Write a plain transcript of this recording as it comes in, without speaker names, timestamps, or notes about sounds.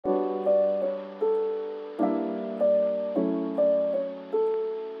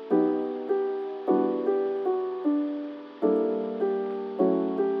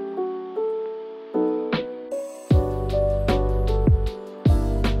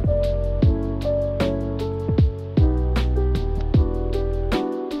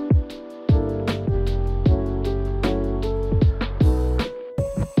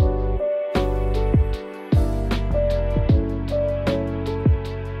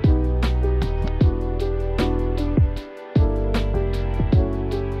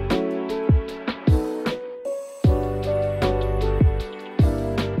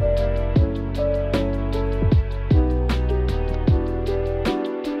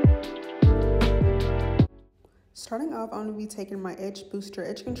Starting off, I'm going to be taking my edge booster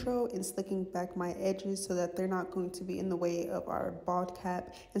edge control and slicking back my edges so that they're not going to be in the way of our bald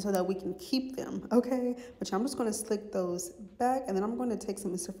cap and so that we can keep them, okay? But I'm just going to slick those back, and then I'm going to take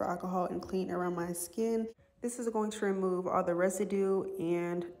some Mr. Alcohol and clean around my skin. This is going to remove all the residue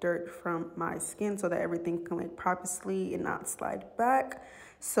and dirt from my skin so that everything can like purposely and not slide back.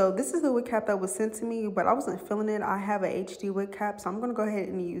 So this is the wig cap that was sent to me, but I wasn't feeling it. I have a HD wig cap, so I'm going to go ahead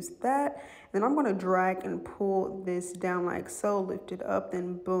and use that. And then I'm going to drag and pull this down like so, lift it up,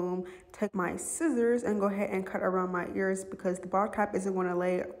 then boom, take my scissors and go ahead and cut around my ears because the bald cap isn't going to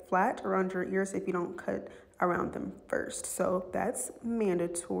lay flat around your ears if you don't cut around them first. So that's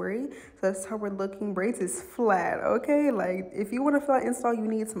mandatory. So that's how we're looking. Braids is flat, okay? Like if you want a flat install, you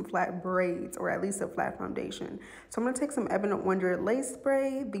need some flat braids or at least a flat foundation. So I'm gonna take some Ebon Wonder lace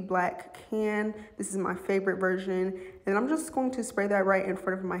spray, the black can. This is my favorite version. And I'm just going to spray that right in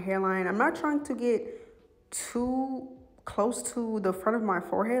front of my hairline. I'm not trying to get too close to the front of my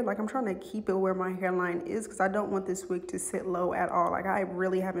forehead. Like I'm trying to keep it where my hairline is because I don't want this wig to sit low at all. Like I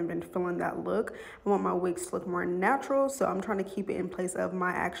really haven't been feeling that look. I want my wigs to look more natural, so I'm trying to keep it in place of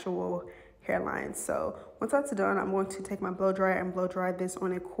my actual hairline. So once that's done, I'm going to take my blow dryer and blow dry this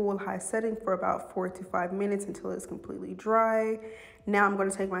on a cool high setting for about 4 to 5 minutes until it's completely dry. Now I'm going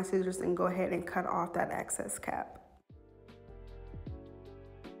to take my scissors and go ahead and cut off that excess cap.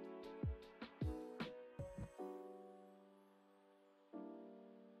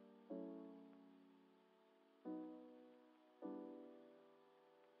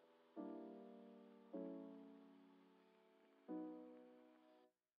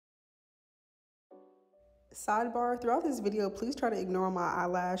 Sidebar, throughout this video, please try to ignore my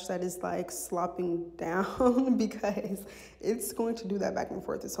eyelash that is like slopping down because it's going to do that back and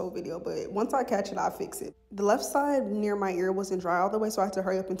forth this whole video. But once I catch it, I'll fix it. The left side near my ear wasn't dry all the way, so I had to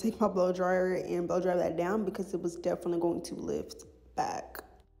hurry up and take my blow dryer and blow dry that down because it was definitely going to lift back.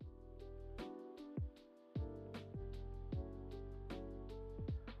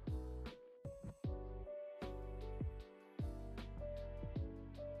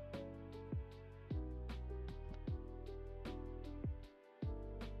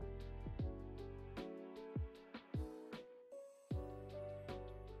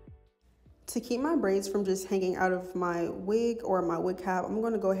 To keep my braids from just hanging out of my wig or my wig cap, I'm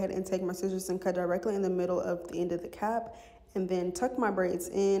going to go ahead and take my scissors and cut directly in the middle of the end of the cap and then tuck my braids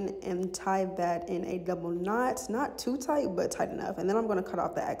in and tie that in a double knot. Not too tight, but tight enough. And then I'm going to cut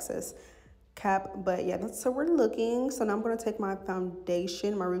off the excess cap. But yeah, that's how we're looking. So now I'm going to take my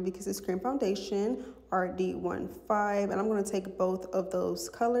foundation, my Ruby Kisses Cream Foundation, RD15, and I'm going to take both of those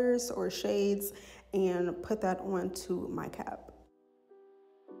colors or shades and put that onto my cap.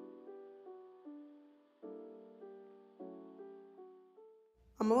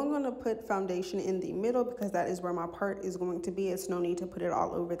 I'm only going to put foundation in the middle because that is where my part is going to be. It's no need to put it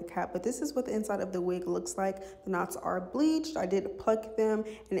all over the cap, but this is what the inside of the wig looks like. The knots are bleached. I did pluck them,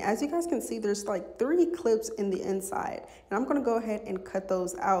 and as you guys can see, there's like 3 clips in the inside, and I'm going to go ahead and cut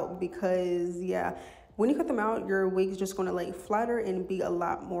those out because yeah, when you cut them out, your wig is just going to lay flatter and be a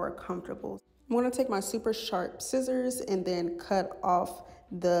lot more comfortable. I'm going to take my super sharp scissors and then cut off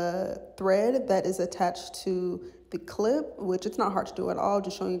the thread that is attached to the clip, which it's not hard to do at all,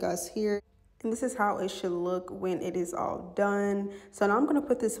 just showing you guys here. And this is how it should look when it is all done. So now I'm going to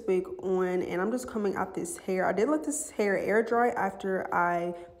put this wig on and I'm just combing out this hair. I did let this hair air dry after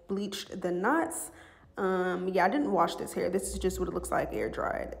I bleached the knots. Yeah, I didn't wash this hair. This is just what it looks like air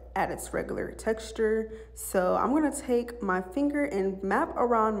dried at its regular texture. So I'm going to take my finger and map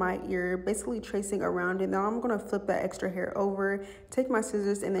around my ear, basically tracing around it. Now I'm going to flip that extra hair over, take my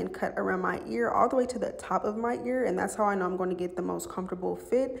scissors and then cut around my ear all the way to the top of my ear. And that's how I know I'm going to get the most comfortable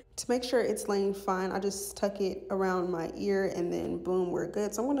fit. To make sure it's laying fine, I just tuck it around my ear and then boom, we're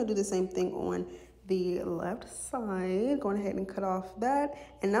good. So I'm going to do the same thing on the left side, going ahead and cut off that.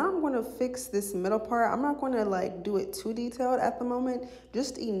 And now I'm going to fix this middle part. I'm not going to like do it too detailed at the moment,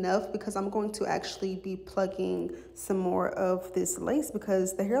 just enough because I'm going to actually be plucking some more of this lace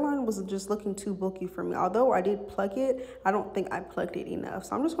because the hairline was just looking too bulky for me. Although I did pluck it, I don't think I plucked it enough.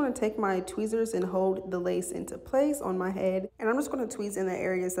 So I'm just going to take my tweezers and hold the lace into place on my head, and I'm just going to tweeze in the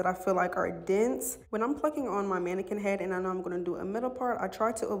areas that I feel like are dense. When I'm plucking on my mannequin head and I know I'm going to do a middle part, I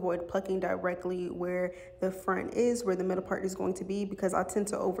try to avoid plucking directly where the front is, where the middle part is going to be, because I tend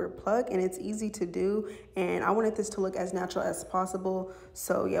to over pluck and it's easy to do, and I wanted this to look as natural as possible.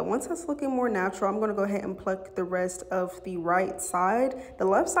 So yeah, once it's looking more natural, I'm going to go ahead and pluck the rest of the right side. The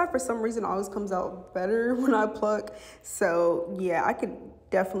left side for some reason always comes out better when I pluck. So yeah, I could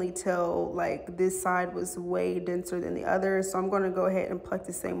definitely tell like this side was way denser than the other. So I'm going to go ahead and pluck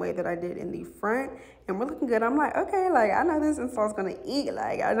the same way that I did in the front, and we're looking good. I'm like, okay, like I know this install is going to eat,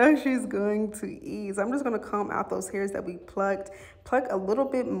 like I know she's going to eat. So I'm just going to comb out those hairs that we pluck a little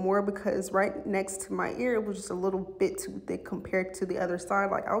bit more, because right next to my ear it was just a little bit too thick compared to the other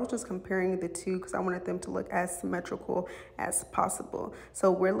side. Like I was just comparing the two because I wanted them to look as symmetrical as possible. So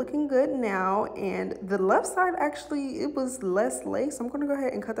we're looking good now, and the left side actually it was less lace. So I'm going to go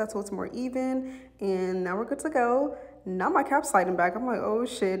ahead and cut that so it's more even, and now we're good to go. Now my cap sliding back. I'm like, oh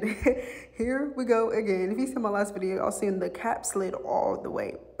shit. Here we go again. If you see my last video, y'all seen the cap slid all the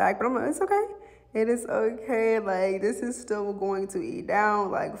way back, but I'm like, it's okay. It is okay. Like this is still going to eat down.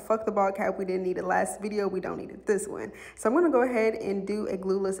 Like fuck the ball cap. We didn't need it last video. We don't need it this one. So I'm gonna go ahead and do a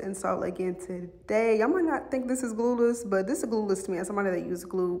glueless install again today. Y'all might not think this is glueless, but this is glueless to me as somebody that uses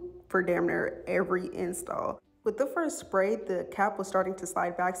glue for damn near every install. With the first spray, the cap was starting to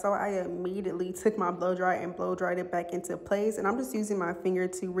slide back, so I immediately took my blow dry and blow dried it back into place, and I'm just using my finger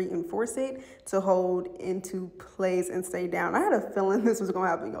to reinforce it to hold into place and stay down. I had a feeling this was gonna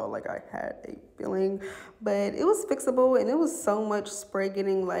happen, y'all. Like I had a feeling, but it was fixable, and it was so much spray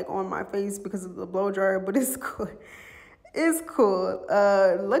getting like on my face because of the blow dryer, but it's cool. It's cool.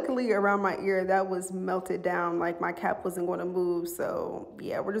 Luckily around my ear that was melted down, like my cap wasn't going to move. So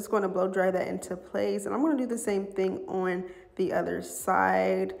yeah, we're just going to blow dry that into place, and I'm going to do the same thing on the other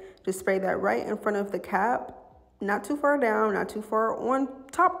side. Just spray that right in front of the cap, not too far down, not too far on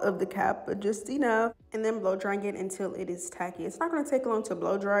top of the cap, but just enough, and then blow drying it until it is tacky. It's not going to take long to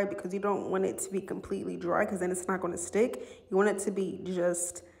blow dry because you don't want it to be completely dry, because then it's not going to stick. You want it to be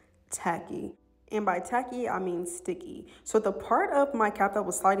just tacky. And by tacky, I mean sticky. So the part of my cap that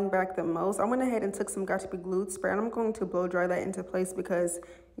was sliding back the most, I went ahead and took some Got to Be Glued spray, and I'm going to blow dry that into place because,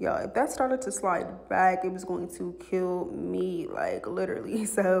 y'all, if that started to slide back, it was going to kill me, like literally.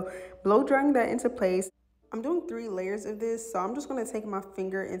 So blow drying that into place. I'm doing 3 layers of this, so I'm just going to take my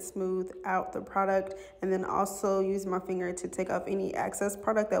finger and smooth out the product, and then also use my finger to take off any excess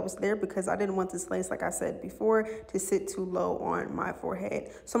product that was there, because I didn't want this lace, like I said before, to sit too low on my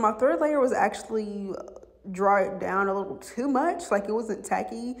forehead. So my 3rd layer was actually dried down a little too much, like it wasn't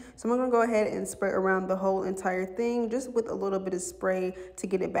tacky. So I'm gonna go ahead and spray around the whole entire thing, just with a little bit of spray to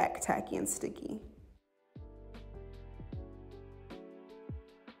get it back tacky and sticky.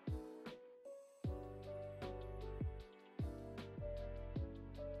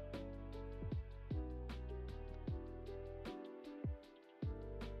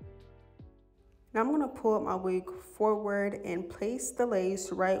 Now I'm going to pull up my wig forward and place the lace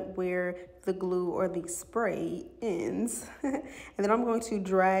right where the glue or the spray ends. And then I'm going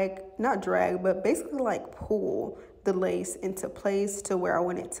to not drag, but basically like pull the lace into place to where I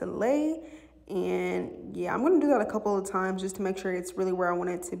want it to lay. And yeah, I'm going to do that a couple of times just to make sure it's really where I want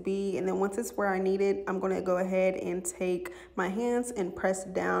it to be. And then once it's where I need it, I'm going to go ahead and take my hands and press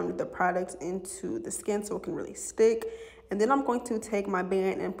down the product into the skin so it can really stick. And then I'm going to take my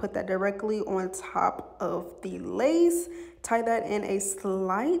band and put that directly on top of the lace, tie that in a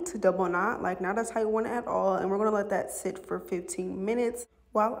slight double knot, like not a tight one at all. And we're gonna let that sit for 15 minutes.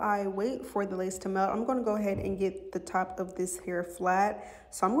 While I wait for the lace to melt, I'm gonna go ahead and get the top of this hair flat.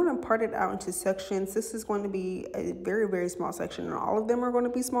 So I'm gonna part it out into sections. This is going to be a very, very small section, and all of them are gonna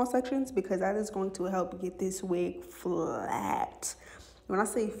be small sections because that is going to help get this wig flat. When I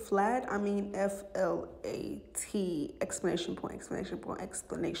say flat, I mean F-L-A-T, exclamation point, exclamation point,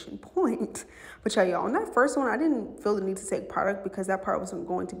 exclamation point. But yeah, y'all, on that first one, I didn't feel the need to take product because that part wasn't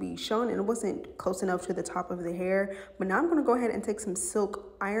going to be shown and it wasn't close enough to the top of the hair. But now I'm going to go ahead and take some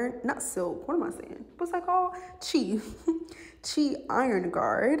silk iron, not silk, what am I saying? What's that called? Chi. Chi Iron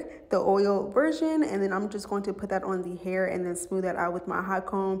Guard, the oil version. And then I'm just going to put that on the hair and then smooth that out with my hot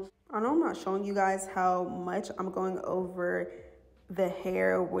comb. I know I'm not showing you guys how much I'm going over the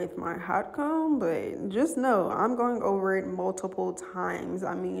hair with my hot comb, but just know I'm going over it multiple times.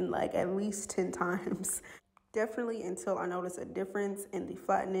 I mean, like at least 10 times. Definitely until I notice a difference in the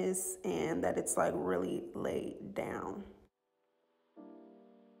flatness and that it's like really laid down.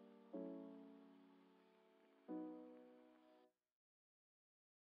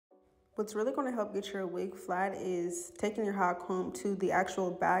 What's really going to help get your wig flat is taking your hot comb to the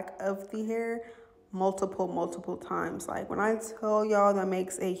actual back of the hair multiple times. Like when I tell y'all, that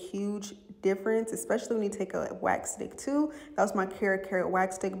makes a huge difference, especially when you take a wax stick too. That was my carrot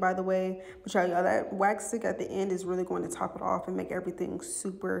wax stick, by the way. But y'all, that wax stick at the end is really going to top it off and make everything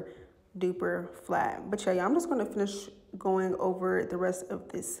super duper flat. But yeah, I'm just going to finish going over the rest of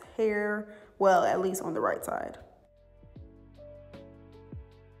this hair, well, at least on the right side.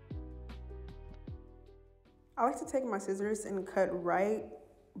 I like to take my scissors and cut right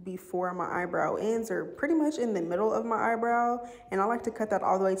before my eyebrow ends, or pretty much in the middle of my eyebrow, and I like to cut that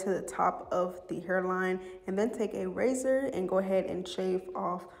all the way to the top of the hairline, and then take a razor and go ahead and shave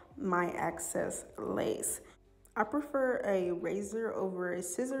off my excess lace. I prefer a razor over a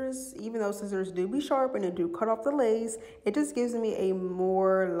scissors, even though scissors do be sharp and they do cut off the lace. It just gives me a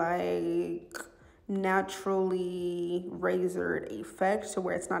more like naturally razored effect to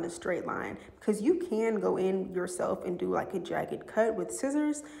where it's not a straight line, because you can go in yourself and do like a jagged cut with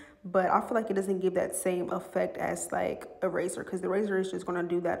scissors, but I feel like it doesn't give that same effect as like a razor, because the razor is just going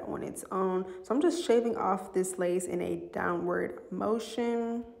to do that on its own. So I'm just shaving off this lace in a downward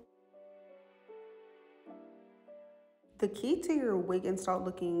motion. The key to your wig install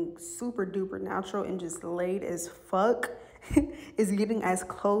looking super duper natural and just laid as fuck is getting as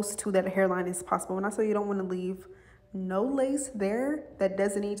close to that hairline as possible. When I say you don't want to leave no lace there that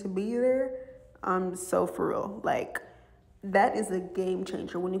doesn't need to be there, so for real, like that is a game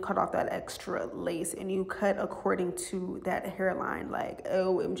changer when you cut off that extra lace and you cut according to that hairline. Like,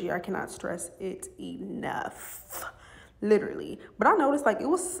 OMG, I cannot stress it enough. Literally. But I noticed like it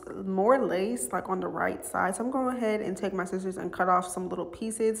was more lace like on the right side, so I'm going ahead and take my scissors and cut off some little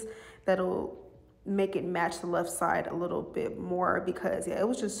pieces that'll make it match the left side a little bit more, because yeah, it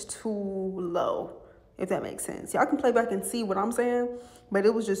was just too low, if that makes sense. Y'all can play back and see what I'm saying, but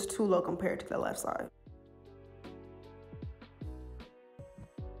it was just too low compared to the left side.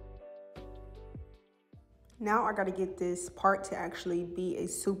 Now I got to get this part to actually be a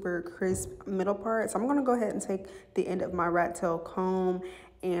super crisp middle part. So I'm going to go ahead and take the end of my rat tail comb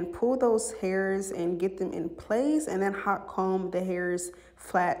and pull those hairs and get them in place, and then hot comb the hairs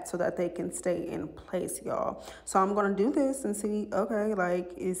flat so that they can stay in place, y'all. So I'm going to do this and see, okay,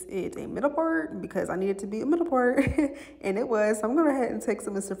 like, is it a middle part? Because I need it to be a middle part. And it was. So I'm going to go ahead and take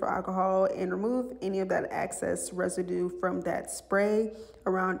some Mr. Alcohol and remove any of that excess residue from that spray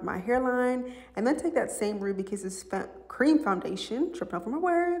around my hairline, and then take that same Ruby Kisses cream foundation, tripping over my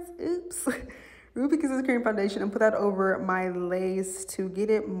words, oops, Ruby Kisses cream foundation, and put that over my lace to get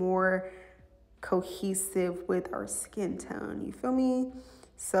it more cohesive with our skin tone. You feel me?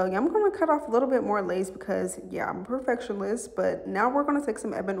 So yeah, I'm going to cut off a little bit more lace because yeah, I'm a perfectionist. But now we're going to take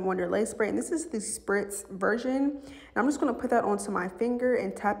some Ebon Wonder lace spray, and this is the spritz version. And I'm just going to put that onto my finger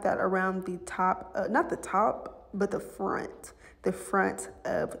and tap that around the top, not the top, but the front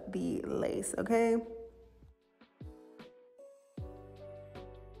of the lace, okay?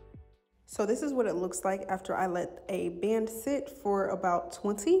 So this is what it looks like after I let a band sit for about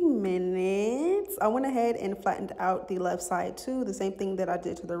 20 minutes. I went ahead and flattened out the left side too, the same thing that I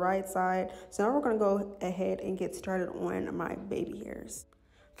did to the right side. So now we're gonna go ahead and get started on my baby hairs.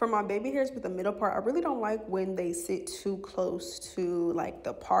 For my baby hairs with the middle part, I really don't like when they sit too close to like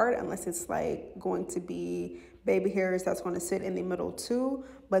the part, unless it's like going to be baby hairs that's going to sit in the middle too,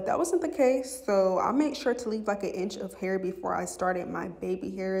 but that wasn't the case. So I made sure to leave like an inch of hair before I started my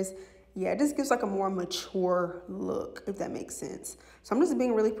baby hairs. Yeah, it just gives like a more mature look, if that makes sense. So I'm just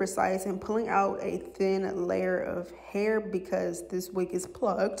being really precise and pulling out a thin layer of hair because this wig is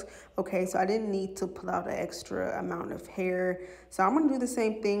plucked. Okay, so I didn't need to pull out an extra amount of hair. So I'm going to do the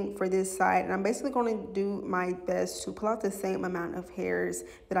same thing for this side, and I'm basically going to do my best to pull out the same amount of hairs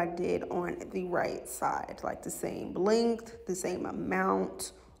that I did on the right side, like the same length, the same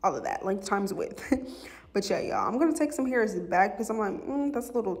amount, all of that, length times width. But yeah, y'all, I'm going to take some hairs back because I'm like, that's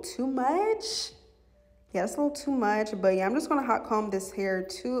a little too much. Yeah, that's a little too much. But yeah, I'm just going to hot comb this hair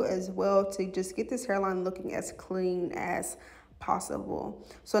too as well to just get this hairline looking as clean as possible.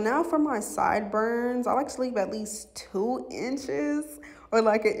 So now for my sideburns, I like to leave at least 2 inches or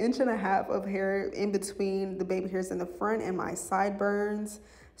like 1.5 inches of hair in between the baby hairs in the front and my sideburns.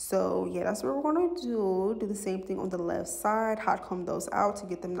 So yeah, that's what we're going to do. Do the same thing on the left side, hot comb those out to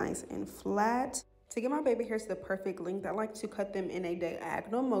get them nice and flat. To get my baby hairs the perfect length, I like to cut them in a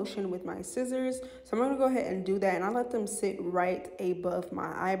diagonal motion with my scissors. So I'm going to go ahead and do that, and I let them sit right above my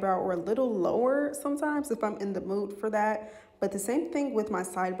eyebrow or a little lower sometimes if I'm in the mood for that. But the same thing with my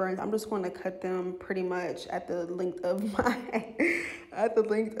sideburns, I'm just going to cut them pretty much at the length of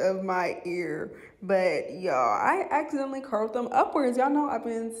my ear. But y'all, I accidentally curled them upwards. Y'all know I've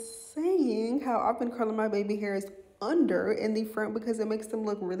been saying how I've been curling my baby hairs under in the front because it makes them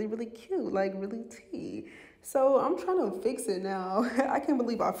look really, really cute, like really tea. So I'm trying to fix it now. I can't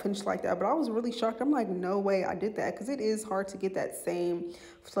believe I finished like that, but I was really shocked. I'm like, no way I did that, because it is hard to get that same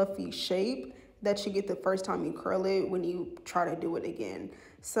fluffy shape that you get the first time you curl it when you try to do it again.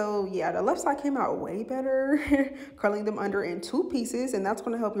 So yeah, the left side came out way better, curling them under in 2 pieces, and that's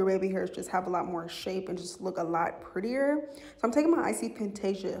gonna help your baby hairs just have a lot more shape and just look a lot prettier. So I'm taking my Icy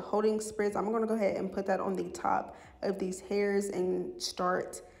Fantasia holding spritz. I'm gonna go ahead and put that on the top of these hairs and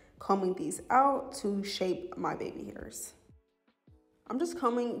start combing these out to shape my baby hairs. I'm just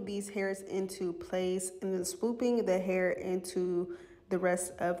combing these hairs into place and then swooping the hair into the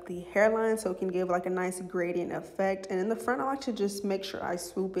rest of the hairline so it can give like a nice gradient effect. And in the front, I like to just make sure I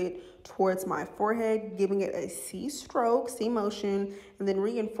swoop it towards my forehead, giving it a C stroke, C motion, and then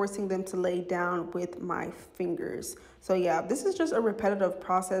reinforcing them to lay down with my fingers. So yeah, this is just a repetitive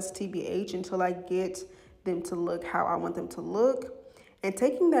process, TBH, until I get them to look how I want them to look. And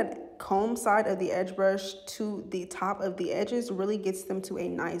taking that comb side of the edge brush to the top of the edges really gets them to a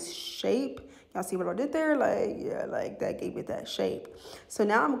nice shape. Y'all see what I did there? Like, yeah, like that gave it that shape. So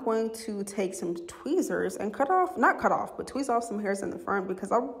now I'm going to take some tweezers and not cut off, but tweeze off some hairs in the front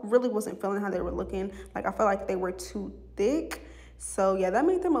because I really wasn't feeling how they were looking. Like I felt like they were too thick. So yeah, that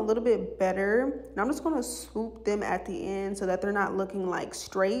made them a little bit better. And I'm just gonna swoop them at the end so that they're not looking like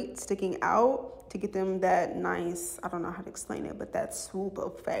straight, sticking out, to get them that nice, I don't know how to explain it, but that swoop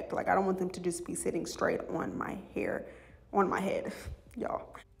effect. Like I don't want them to just be sitting straight on my hair, on my head,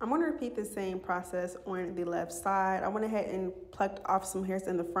 y'all. I'm gonna repeat the same process on the left side. I went ahead and plucked off some hairs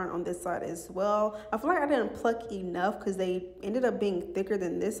in the front on this side as well. I feel like I didn't pluck enough because they ended up being thicker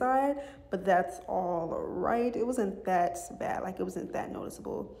than this side, but that's all right. It wasn't that bad, like it wasn't that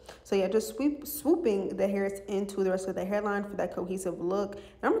noticeable. So yeah, just swooping the hairs into the rest of the hairline for that cohesive look. And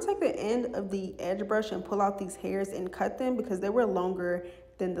I'm gonna take the end of the edge brush and pull out these hairs and cut them because they were longer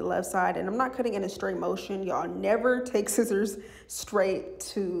than the left side. And I'm not cutting in a straight motion. Y'all never take scissors straight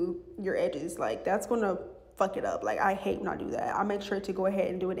to your edges. Like that's gonna fuck it up. Like I hate when I do that. I make sure to go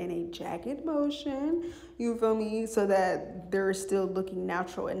ahead and do it in a jagged motion, you feel me? So that they're still looking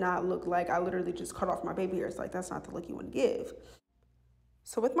natural and not look like I literally just cut off my baby hairs. Like that's not the look you want to give.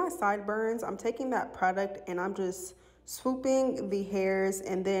 So with my sideburns, I'm taking that product and I'm just swooping the hairs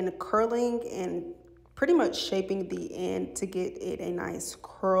and then curling and pretty much shaping the end to get it a nice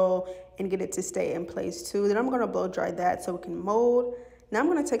curl and get it to stay in place too. Then I'm gonna blow dry that so it can mold. Now I'm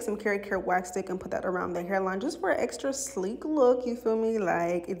gonna take some Carry Care wax stick and put that around the hairline just for an extra sleek look, you feel me?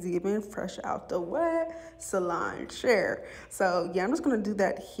 Like it's even fresh out the what? Salon chair. So yeah, I'm just gonna do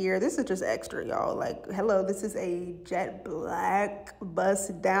that here. This is just extra, y'all. Like, hello, this is a jet black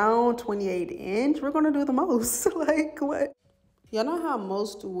bust down 28-inch. We're gonna do the most. Like what? Y'all know how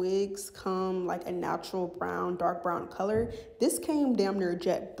most wigs come like a natural brown, dark brown color? This came damn near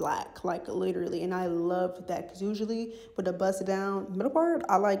jet black, like literally, and I loved that because usually with a bust down middle part,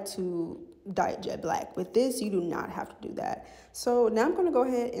 I like to dye it jet black. With this, you do not have to do that. So now I'm gonna go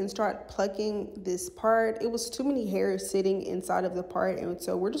ahead and start plucking this part. It was too many hairs sitting inside of the part, and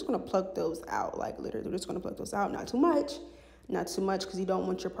so we're just gonna pluck those out, like literally, we're just gonna pluck those out, not too much. Not too much because you don't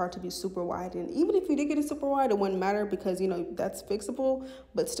want your part to be super wide. And even if you did get it super wide, it wouldn't matter because, you know, that's fixable.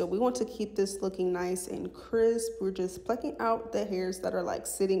 But still, we want to keep this looking nice and crisp. We're just plucking out the hairs that are like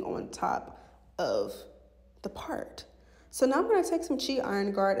sitting on top of the part. So now I'm going to take some Chi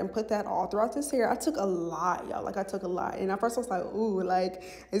Iron Guard and put that all throughout this hair. I took a lot, y'all. Like, I took a lot. And at first I was like, ooh, like,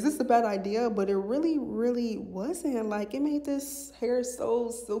 is this a bad idea? But it really, really wasn't. Like, it made this hair so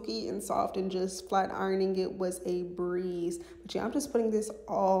silky and soft, and just flat ironing it was a breeze. But yeah, I'm just putting this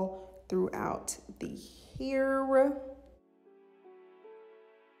all throughout the hair.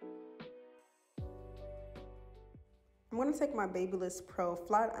 I'm gonna take my Babyliss Pro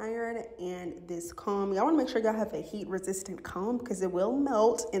flat iron and this comb. Y'all wanna make sure y'all have a heat resistant comb because it will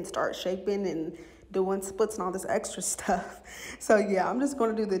melt and start shaping and doing splits and all this extra stuff. So yeah, I'm just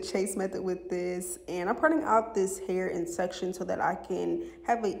gonna do the chase method with this, and I'm parting out this hair in sections so that I can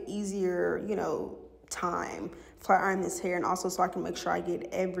have an easier, you know, time flat iron this hair, and also so I can make sure I get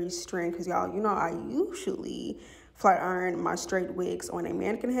every strand because y'all, you know, I usually flat iron my straight wigs on a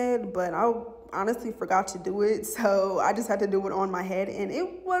mannequin head, but I honestly forgot to do it, so I just had to do it on my head, and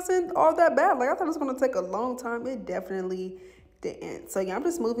it wasn't all that bad. Like I thought it was gonna take a long time. It definitely didn't. So yeah, I'm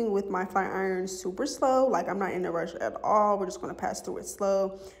just moving with my flat iron super slow. Like I'm not in a rush at all. We're just gonna pass through it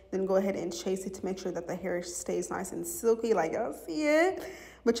slow, then go ahead and chase it to make sure that the hair stays nice and silky, like y'all see it.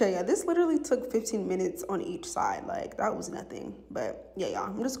 But yeah, this literally took 15 minutes on each side. Like that was nothing. But yeah, y'all,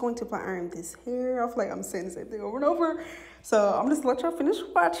 I'm just going to flat iron this hair. I feel like I'm saying the same thing over and over. So I'm just let y'all finish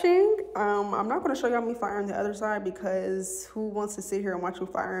watching. I'm not gonna show y'all me flat iron the other side because who wants to sit here and watch me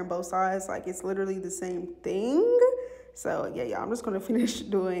flat iron both sides? Like it's literally the same thing. So yeah, I'm just gonna finish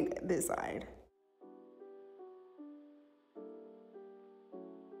doing this side.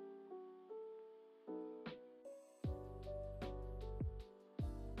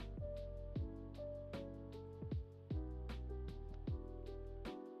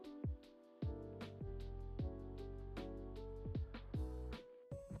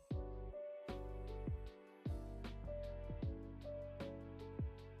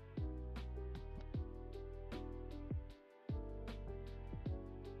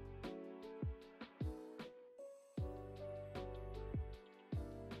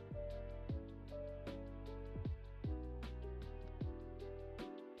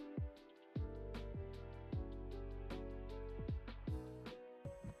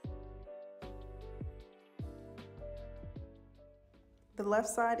 The left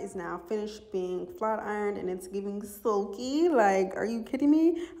side is now finished being flat ironed and it's giving silky. Like, are you kidding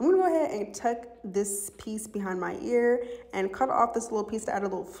me? I'm gonna go ahead and tuck this piece behind my ear and cut off this little piece to add a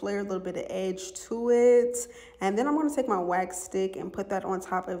little flare, a little bit of edge to it. And then I'm gonna take my wax stick and put that on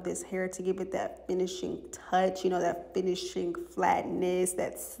top of this hair to give it that finishing touch, you know, that finishing flatness,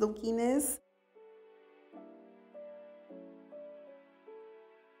 that silkiness.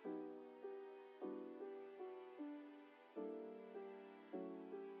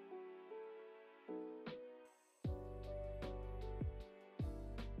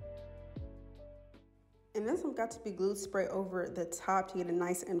 And this one got to be glue spray over the top to get it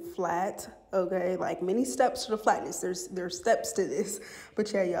nice and flat. Okay, like many steps to the flatness. There's steps to this.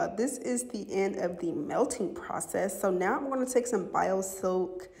 But yeah, y'all, this is the end of the melting process. So now I'm gonna take some Bio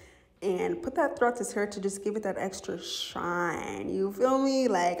Silk and put that throughout this hair to just give it that extra shine. You feel me?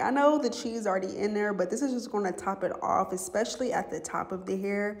 Like, I know the cheese already in there, but this is just gonna top it off, especially at the top of the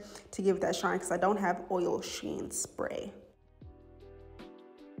hair to give it that shine because I don't have oil sheen spray.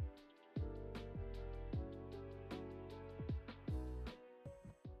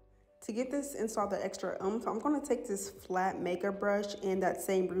 To get this installed the extra oomph, I'm going to take this flat makeup brush and that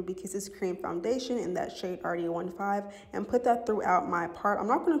same Ruby Kisses cream foundation in that shade RD15 and put that throughout my part. I'm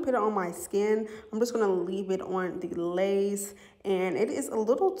not going to put it on my skin. I'm just going to leave it on the lace, and it is a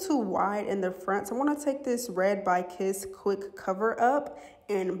little too wide in the front. So I'm going to take this Red by Kiss Quick Cover Up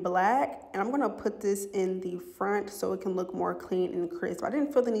in black, and I'm going to put this in the front so it can look more clean and crisp. I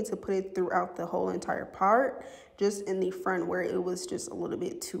didn't feel the need to put it throughout the whole entire part, just in the front where it was just a little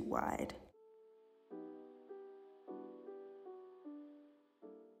bit too wide.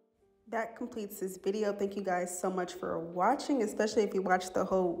 That completes this video. Thank you guys so much for watching, especially if you watched the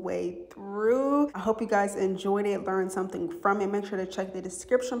whole way through. I hope you guys enjoyed it, learned something from it. Make sure to check the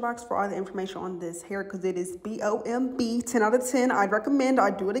description box for all the information on this hair because it is BOMB, 10 out of 10. I'd recommend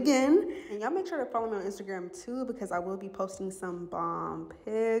I do it again. And y'all make sure to follow me on Instagram too because I will be posting some bomb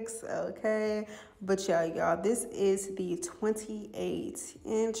pics, okay? But yeah, y'all, this is the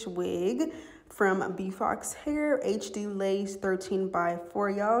 28-inch wig from BeaufoxHair HD Lace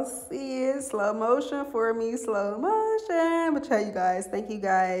 13x4. Y'all see it? Slow motion for me, slow motion. But yeah, you guys, thank you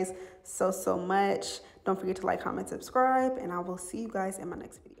guys so much. Don't forget to like, comment, subscribe, and I will see you guys in my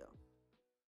next video.